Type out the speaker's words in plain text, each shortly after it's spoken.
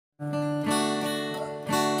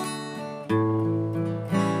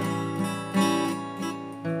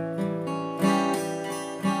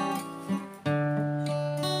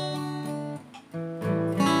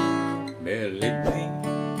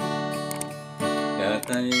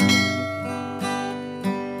that I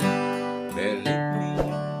believe me,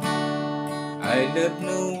 I love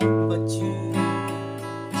no one but you.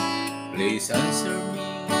 Please answer me,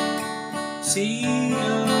 see you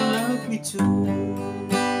love me too,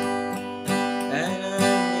 and I'll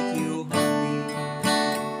make you happy.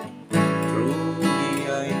 Truly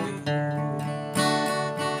I do.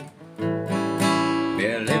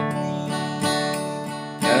 Believe me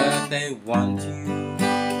that I want you.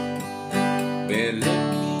 Believe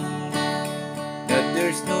me that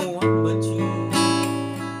there's no one but you.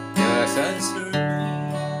 Just answer me,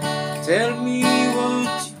 tell me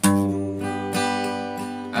what you do,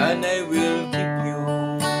 and I will give you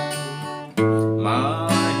my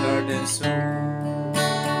heart and soul.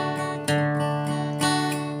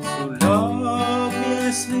 So love me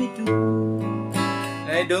as I do,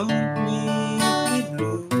 I don't need me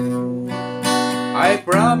blue. I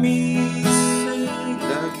promise I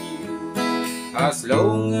love you as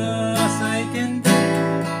long as I can do.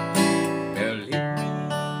 Believe me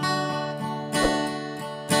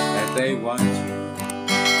that I want you.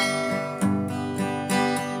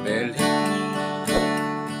 Believe me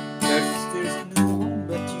that there's no one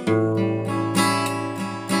but you.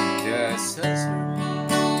 Just answer me,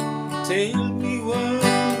 tell me what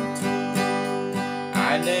you do,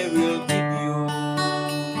 and I will give you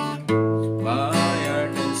my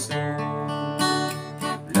heart and soul.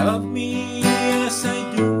 Love me as I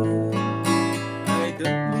do, I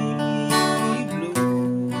don't need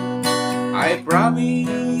blue. I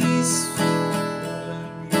promise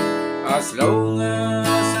as long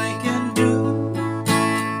as I can do.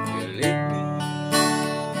 Believe me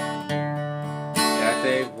that I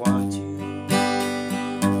want you.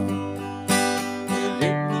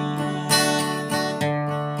 Believe me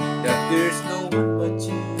that there's no one but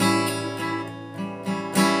you.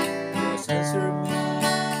 Just answer me,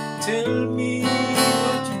 tell me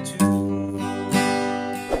what you do,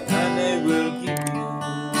 and I will give you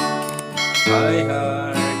my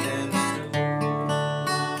heart and soul,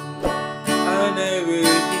 and I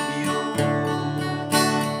will give you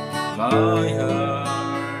my